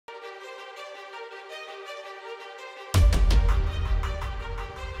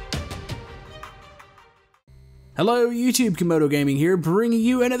Hello YouTube, Camodo Gaming here, bringing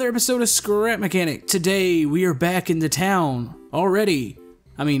you another episode of Scrap Mechanic. Today, we are back in the town, already.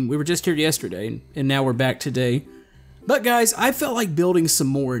 I mean, we were just here yesterday, and now we're back today. But guys, I felt like building some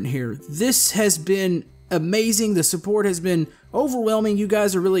more in here. This has been amazing, the support has been overwhelming. You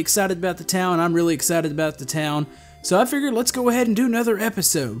guys are really excited about the town, I'm really excited about the town. So I figured let's go ahead and do another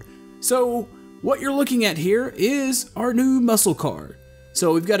episode. So, what you're looking at here is our new muscle car.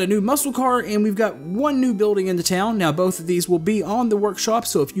 So we've got a new muscle car and we've got one new building in the town. Now both of these will be on the workshop,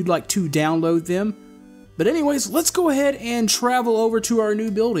 so if you'd like to download them. But anyways, let's go ahead and travel over to our new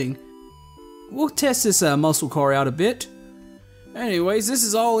building. We'll test this muscle car out a bit. Anyways, this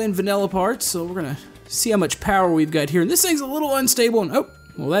is all in vanilla parts, so we're gonna see how much power we've got here. And this thing's a little unstable and oh,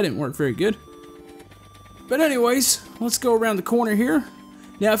 well that didn't work very good. But anyways, let's go around the corner here.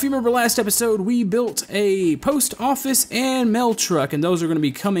 Now, if you remember last episode, we built a post office and mail truck, and those are going to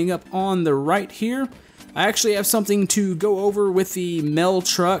be coming up on the right here. I actually have something to go over with the mail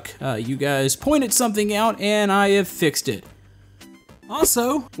truck. You guys pointed something out, and I have fixed it.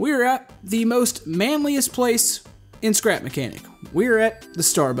 Also, we're at the most manliest place in Scrap Mechanic. We're at the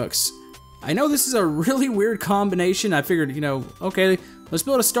Starbucks. I know this is a really weird combination. I figured, you know, okay, let's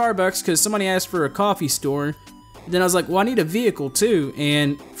build a Starbucks because somebody asked for a coffee store. Then I was like, well, I need a vehicle too,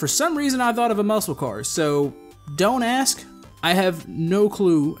 and for some reason I thought of a muscle car, so don't ask. I have no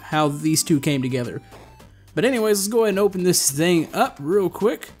clue how these two came together. But anyways, let's go ahead and open this thing up real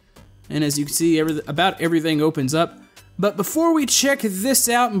quick. And as you can see, about everything opens up. But before we check this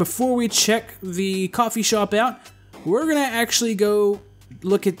out, and before we check the coffee shop out, we're gonna actually go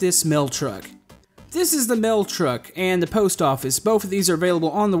look at this mail truck. This is the mail truck and the post office. Both of these are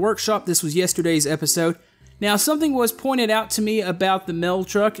available on the workshop. This was yesterday's episode. Now, something was pointed out to me about the mail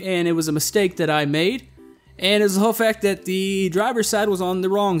truck, and it was a mistake that I made, and it's the whole fact that the driver's side was on the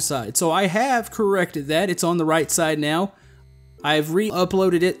wrong side. So I have corrected that. It's on the right side now. I've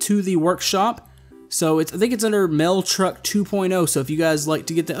re-uploaded it to the workshop, so I think it's under Mail Truck 2.0, so if you guys like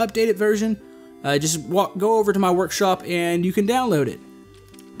to get the updated version, just go over to my workshop and you can download it.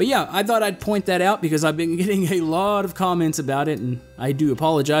 But yeah, I thought I'd point that out because I've been getting a lot of comments about it, and I do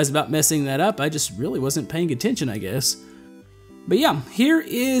apologize about messing that up. I just really wasn't paying attention, I guess. But yeah, here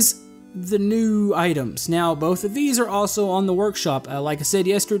is the new items. Now, both of these are also on the workshop. Like I said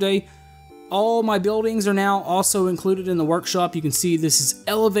yesterday, all my buildings are now also included in the workshop. You can see this is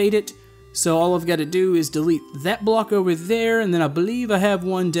elevated, so all I've got to do is delete that block over there, and then I believe I have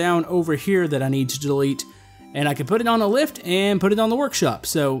one down over here that I need to delete. And I can put it on a lift and put it on the workshop.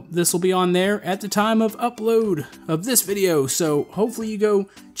 So this will be on there at the time of upload of this video. So hopefully you go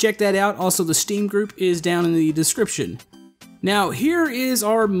check that out. Also, the Steam group is down in the description. Now, here is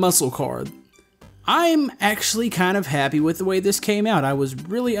our muscle car. I'm actually kind of happy with the way this came out. I was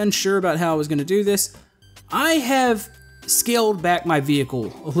really unsure about how I was going to do this. I have scaled back my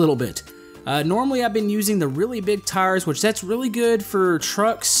vehicle a little bit. Normally I've been using the really big tires, which that's really good for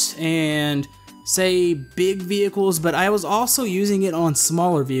trucks and say big vehicles, but I was also using it on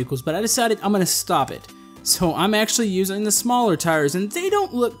smaller vehicles, but I decided I'm gonna stop it. So I'm actually using the smaller tires, and they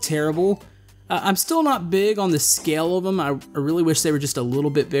don't look terrible. I'm still not big on the scale of them. I really wish they were just a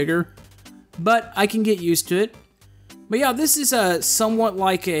little bit bigger, but I can get used to it. But yeah, this is somewhat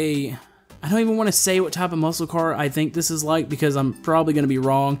like a, I don't even want to say what type of muscle car I think this is like because I'm probably gonna be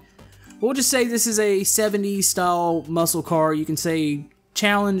wrong. We'll just say this is a 70s style muscle car. You can say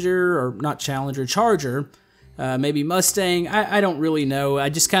Challenger, or not Challenger, Charger, maybe Mustang, I don't really know. I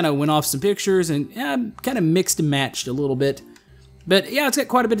just kind of went off some pictures and kind of mixed and matched a little bit. But yeah, it's got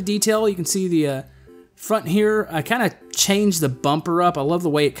quite a bit of detail. You can see the front here. I kind of changed the bumper up. I love the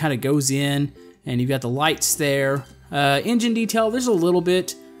way it kind of goes in, and you've got the lights there. Engine detail, there's a little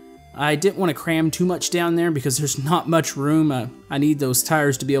bit. I didn't want to cram too much down there because there's not much room. I need those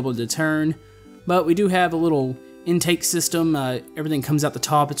tires to be able to turn. But we do have a little intake system. Everything comes out the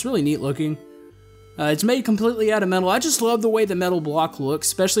top. It's really neat looking. It's made completely out of metal. I just love the way the metal block looks,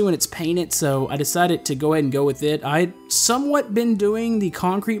 especially when it's painted, so I decided to go ahead and go with it. I'd somewhat been doing the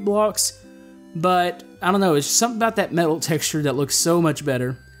concrete blocks, but I don't know, it's something about that metal texture that looks so much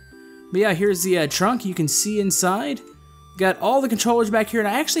better. But yeah, here's the trunk. You can see inside. Got all the controllers back here, and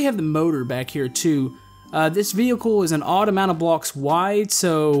I actually have the motor back here too. This vehicle is an odd amount of blocks wide,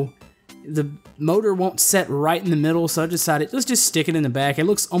 so the motor won't set right in the middle, so I decided let's just stick it in the back. It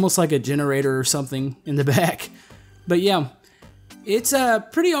looks almost like a generator or something in the back. But yeah, it's a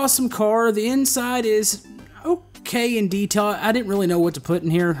pretty awesome car. The inside is okay in detail. I didn't really know what to put in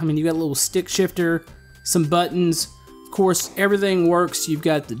here. I mean, you got a little stick shifter, some buttons. Of course, everything works. You've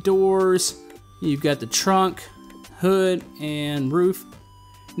got the doors, you've got the trunk, hood, and roof.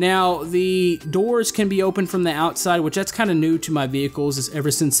 Now, the doors can be opened from the outside, which that's kind of new to my vehicles, is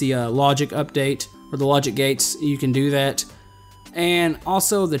ever since the logic update, or the logic gates, you can do that. And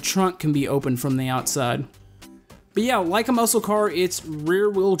also, the trunk can be opened from the outside. But yeah, like a muscle car, it's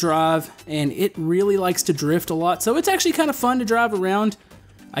rear-wheel drive, and it really likes to drift a lot, so it's actually kind of fun to drive around.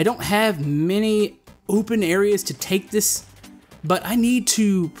 I don't have many open areas to take this, but I need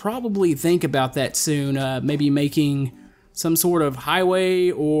to probably think about that soon, maybe making some sort of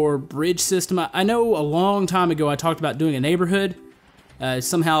highway or bridge system. I know a long time ago I talked about doing a neighborhood,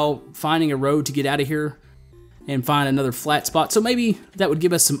 somehow finding a road to get out of here and find another flat spot, so maybe that would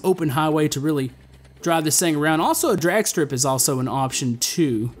give us some open highway to really drive this thing around. Also, a drag strip is also an option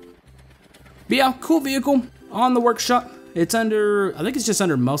too. But yeah, cool vehicle on the workshop. It's under, I think it's just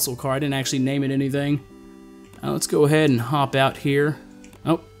under muscle car. I didn't actually name it anything. Let's go ahead and hop out here.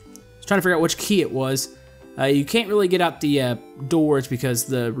 Oh, I was trying to figure out which key it was. You can't really get out the doors because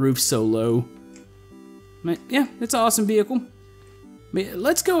the roof's so low. But yeah, it's an awesome vehicle. But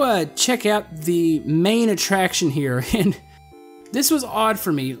let's go check out the main attraction here. And this was odd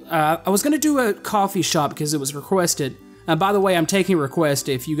for me. I was going to do a coffee shop because it was requested. By the way, I'm taking requests.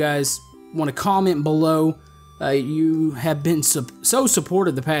 If you guys want to comment below, you have been so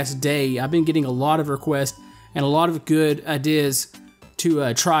supportive the past day. I've been getting a lot of requests and a lot of good ideas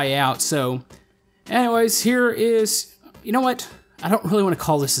to try out. So anyways, here is, you know what? I don't really want to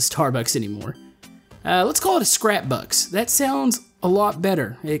call this a Starbucks anymore. Let's call it a Scrapbucks. That sounds a lot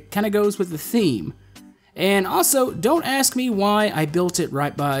better. It kind of goes with the theme. And also, don't ask me why I built it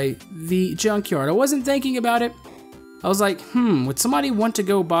right by the junkyard. I wasn't thinking about it. I was like, would somebody want to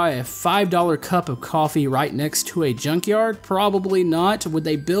go buy a $5 cup of coffee right next to a junkyard? Probably not. Would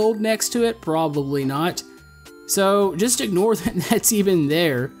they build next to it? Probably not. So just ignore that that's even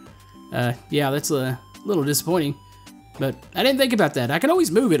there. Yeah, that's a little disappointing. But I didn't think about that. I can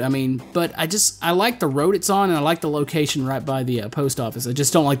always move it, I mean, but I like the road it's on, and I like the location right by the post office. I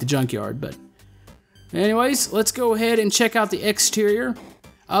just don't like the junkyard, but anyways, let's go ahead and check out the exterior.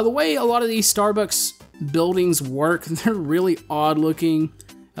 The way a lot of these Starbucks buildings work, they're really odd looking.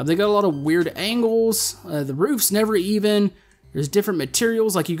 They got a lot of weird angles. The roof's never even. There's different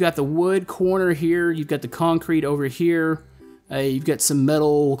materials, like you've got the wood corner here, you've got the concrete over here, you've got some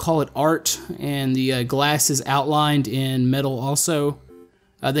metal, we'll call it art, and the glass is outlined in metal also.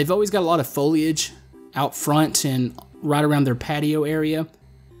 They've always got a lot of foliage out front and right around their patio area.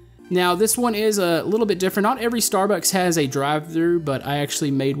 Now, this one is a little bit different. Not every Starbucks has a drive-thru, but I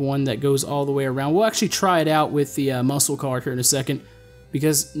actually made one that goes all the way around. We'll actually try it out with the muscle car here in a second,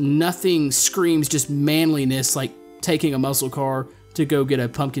 because nothing screams just manliness like taking a muscle car to go get a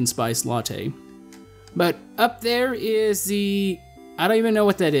pumpkin spice latte. But up there is the, I don't even know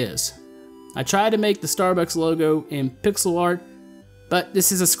what that is. I tried to make the Starbucks logo in pixel art, but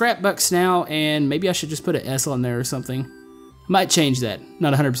this is a Scrapbucks now, and maybe I should just put an S on there or something. Might change that,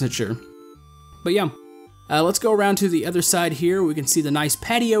 not 100% sure. But yeah, let's go around to the other side here. We can see the nice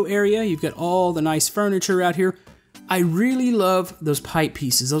patio area. You've got all the nice furniture out here. I really love those pipe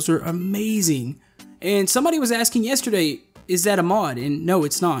pieces. Those are amazing. And somebody was asking yesterday, is that a mod? And no,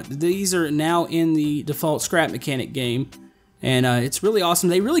 it's not. These are now in the default Scrap Mechanic game. And it's really awesome.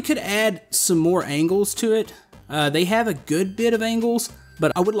 They really could add some more angles to it. They have a good bit of angles,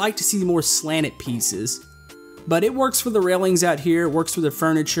 but I would like to see more slanted pieces. But it works for the railings out here, it works for the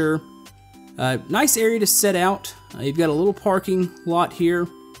furniture. Nice area to set out. You've got a little parking lot here.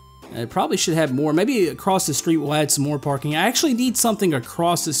 It probably should have more. Maybe across the street we'll add some more parking. I actually need something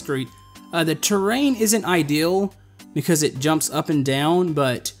across the street. The terrain isn't ideal because it jumps up and down,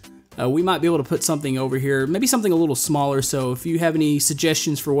 but we might be able to put something over here. Maybe something a little smaller, so if you have any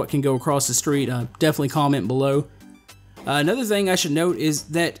suggestions for what can go across the street, definitely comment below. Another thing I should note is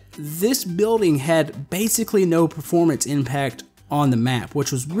that this building had basically no performance impact on the map,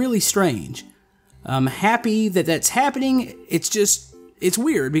 which was really strange. I'm happy that that's happening. It's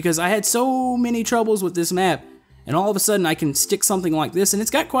weird because I had so many troubles with this map, and all of a sudden I can stick something like this, and it's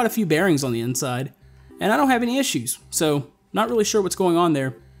got quite a few bearings on the inside, and I don't have any issues, so not really sure what's going on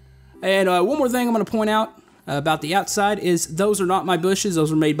there. And one more thing I'm going to point out about the outside is those are not my bushes. Those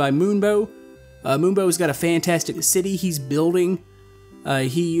were made by Moonbow. Moonbow's got a fantastic city he's building.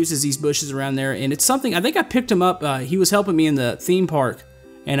 He uses these bushes around there, and it's something, I think I picked him up. He was helping me in the theme park,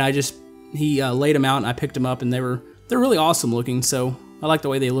 and he laid them out, and I picked them up, and they're really awesome looking, so I like the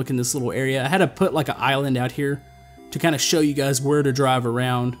way they look in this little area. I had to put like an island out here to kind of show you guys where to drive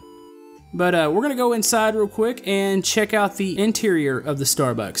around. But we're going to go inside real quick and check out the interior of the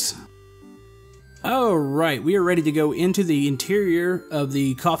Starbucks. Alright, we are ready to go into the interior of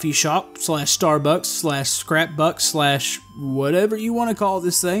the coffee shop slash Starbucks slash scrapbuck slash whatever you want to call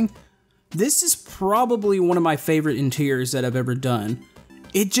this thing. This is probably one of my favorite interiors that I've ever done.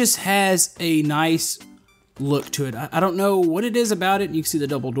 It just has a nice look to it. I don't know what it is about it. You can see the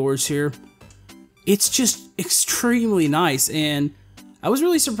double doors here. It's just extremely nice, and I was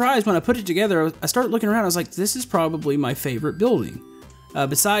really surprised when I put it together. I started looking around, I was like, this is probably my favorite building.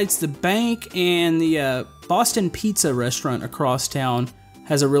 Besides the bank and the Boston Pizza restaurant across town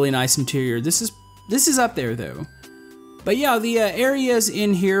has a really nice interior. This is up there though. But yeah, the areas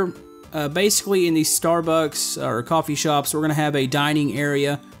in here, basically in these Starbucks or coffee shops, we're gonna have a dining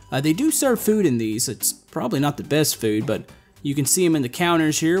area. They do serve food in these. It's probably not the best food, but you can see them in the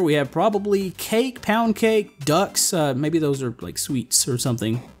counters here. We have probably cake, pound cake, ducks. Maybe those are like sweets or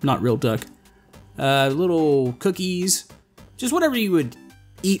something, not real duck. Little cookies, just whatever you would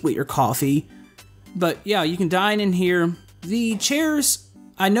eat with your coffee. But yeah, you can dine in here. The chairs,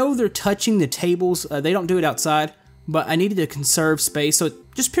 I know they're touching the tables. They don't do it outside, but I needed to conserve space. So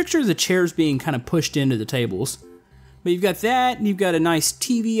just picture the chairs being kind of pushed into the tables. But you've got that, and you've got a nice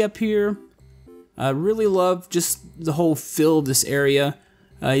TV up here. I really love just the whole feel of this area.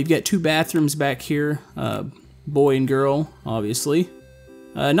 You've got two bathrooms back here, boy and girl, obviously.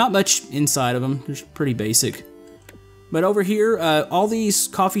 Not much inside of them, they're pretty basic. But over here, all these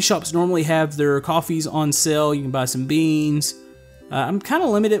coffee shops normally have their coffees on sale. You can buy some beans. I'm kind of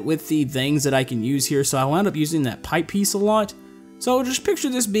limited with the things that I can use here, so I'll end up using that pipe piece a lot. So just picture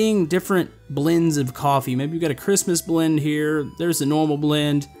this being different blends of coffee. Maybe you've got a Christmas blend here. There's the normal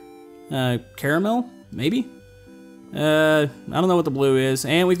blend. Caramel, maybe? I don't know what the blue is.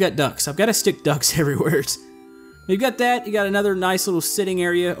 And we've got ducks. I've got to stick ducks everywhere. You've got that. You got another nice little sitting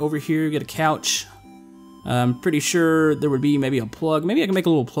area over here. You got a couch. I'm pretty sure there would be maybe a plug. Maybe I can make a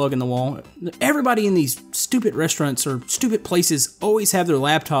little plug in the wall. Everybody in these stupid restaurants or stupid places always have their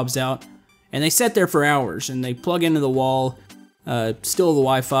laptops out, and they sit there for hours, and they plug into the wall, steal the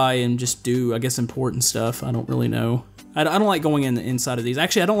Wi-Fi, and just do, I guess, important stuff. I don't really know. I don't like going in the inside of these.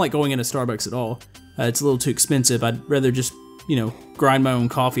 Actually, I don't like going into Starbucks at all. It's a little too expensive. I'd rather just, you know, grind my own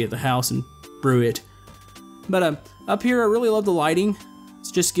coffee at the house and brew it. But up here, I really love the lighting.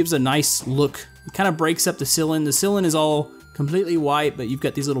 It just gives a nice look. It kind of breaks up the ceiling. The ceiling is all completely white, but you've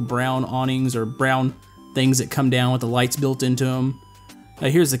got these little brown awnings or brown things that come down with the lights built into them.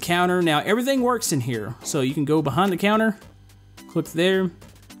 Here's the counter. Now, everything works in here. So you can go behind the counter, click there.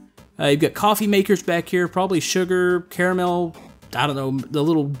 You've got coffee makers back here, probably sugar, caramel, I don't know, the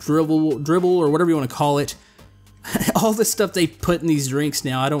little dribble or whatever you want to call it. All the stuff they put in these drinks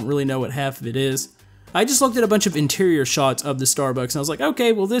now, I don't really know what half of it is. I just looked at a bunch of interior shots of the Starbucks, and I was like,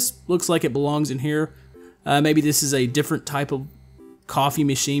 okay, well, this looks like it belongs in here. Maybe this is a different type of coffee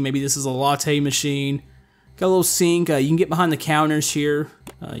machine. Maybe this is a latte machine. Got a little sink. You can get behind the counters here.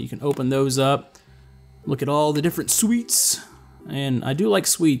 You can open those up. Look at all the different sweets. And I do like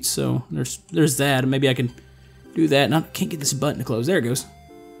sweets, so there's that. Maybe I can do that. And I can't get this button to close. There it goes.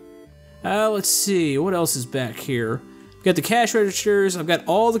 Let's see. What else is back here? Got the cash registers. I've got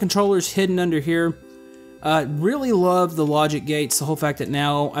all the controllers hidden under here. Really love the logic gates, the whole fact that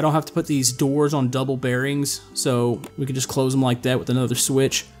now I don't have to put these doors on double bearings, so we can just close them like that with another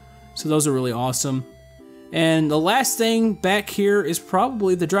switch. So those are really awesome. And the last thing back here is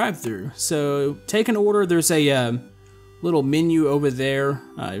probably the drive-thru. So take an order, there's a little menu over there.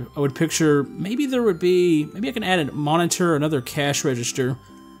 I would picture maybe there would be, maybe I can add a monitor, another cash register.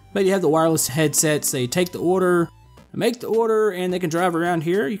 But you have the wireless headsets, they take the order, make the order, and they can drive around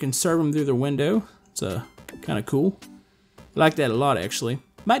here. You can serve them through their window. It's kind of cool. I like that a lot, actually.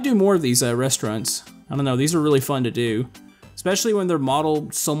 Might do more of these restaurants. I don't know, these are really fun to do. Especially when they're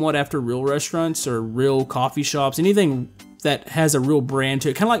modeled somewhat after real restaurants or real coffee shops. Anything that has a real brand to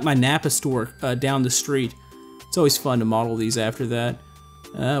it. Kind of like my Napa store down the street. It's always fun to model these after that.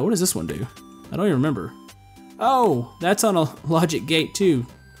 What does this one do? I don't even remember. Oh, that's on a logic gate too.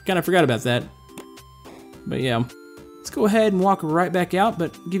 Kind of forgot about that. But yeah. Let's go ahead and walk right back out,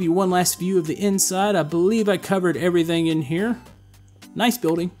 but give you one last view of the inside. I believe I covered everything in here. Nice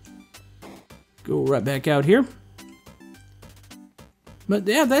building. Go right back out here. But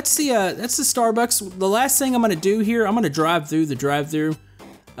yeah, that's the Starbucks. The last thing I'm gonna do here, I'm gonna drive through the drive-thru.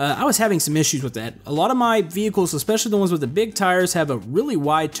 I was having some issues with that. A lot of my vehicles, especially the ones with the big tires, have a really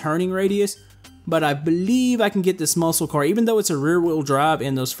wide turning radius, but I believe I can get this muscle car, even though it's a rear-wheel drive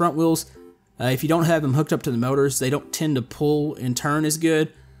and those front wheels, if you don't have them hooked up to the motors, they don't tend to pull and turn as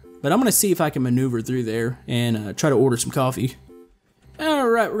good. But I'm going to see if I can maneuver through there and try to order some coffee.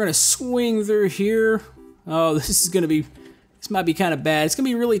 Alright, we're going to swing through here. Oh, this is going to be This might be kind of bad. It's going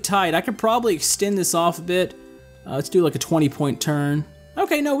to be really tight. I could probably extend this off a bit. Let's do like a 20-point turn.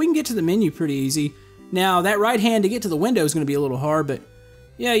 Okay, no, we can get to the menu pretty easy. Now, that right hand to get to the window is going to be a little hard, but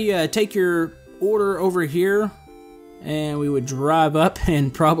yeah, you take your order over here, and we would drive up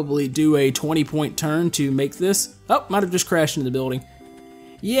and probably do a 20-point turn to make this. Oh, might have just crashed into the building.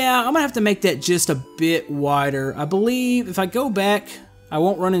 Yeah, I'm going to have to make that just a bit wider. I believe if I go back, I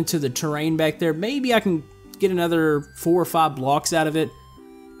won't run into the terrain back there. Maybe I can get another 4 or 5 blocks out of it,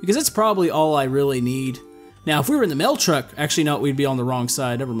 because that's probably all I really need. Now, if we were in the mail truck, actually no, we'd be on the wrong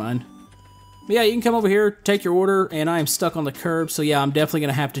side, never mind. But yeah, you can come over here, take your order, and I am stuck on the curb, so yeah, I'm definitely going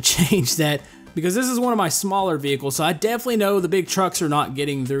to have to change that, because this is one of my smaller vehicles, so I definitely know the big trucks are not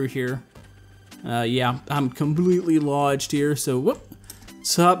getting through here. Yeah, I'm completely lodged here, so whoop,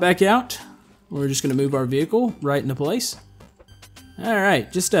 let's hop back out. We're just going to move our vehicle right into place.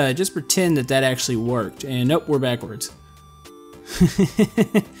 Alright, just pretend that that actually worked, and nope, we're backwards.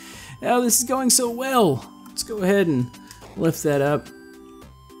 Oh, this is going so well. Let's go ahead and lift that up.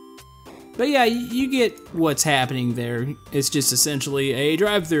 But yeah, you get what's happening there. It's just essentially a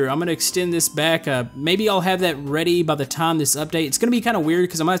drive-through. I'm going to extend this back. Maybe I'll have that ready by the time this update. It's going to be kind of weird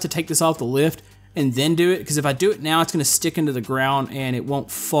because I might have to take this off the lift and then do it, because if I do it now, it's going to stick into the ground and it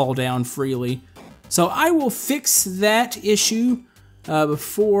won't fall down freely. So I will fix that issue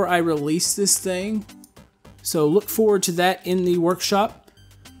before I release this thing. So look forward to that in the workshop.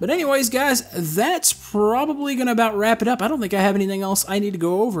 But anyways, guys, that's probably going to about wrap it up. I don't think I have anything else I need to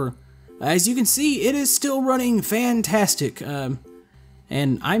go over. As you can see, it is still running fantastic. And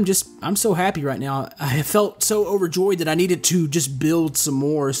I'm so happy right now. I felt so overjoyed that I needed to just build some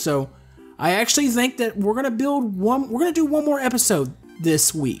more. So I actually think that we're going to do one more episode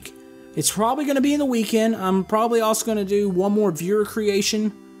this week. It's probably going to be in the weekend. I'm probably also going to do one more viewer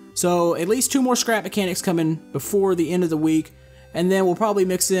creation. So at least 2 more scrap mechanics coming before the end of the week. And then we'll probably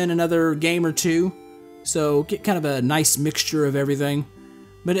mix in another game or 2. So get kind of a nice mixture of everything.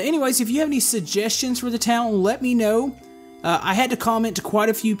 But anyways, if you have any suggestions for the town, let me know. I had to comment to quite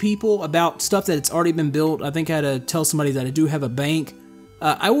a few people about stuff that's already been built. I think I had to tell somebody that I do have a bank.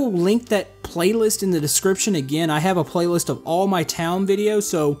 I will link that playlist in the description. Again, I have a playlist of all my town videos,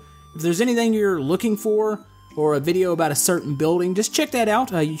 so if there's anything you're looking for, or a video about a certain building, just check that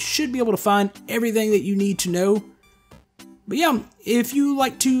out. You should be able to find everything that you need to know. But yeah, if you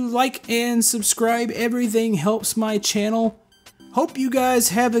like to like and subscribe, everything helps my channel. Hope you guys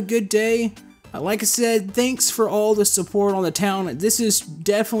have a good day. Like I said, thanks for all the support on the town. This is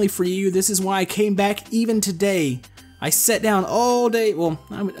definitely for you. This is why I came back even today. I sat down all day. Well,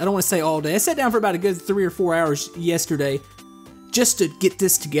 I don't want to say all day. I sat down for about a good 3 or 4 hours yesterday just to get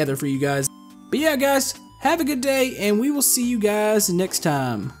this together for you guys. But yeah, guys, have a good day, and we will see you guys next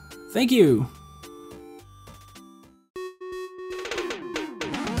time. Thank you.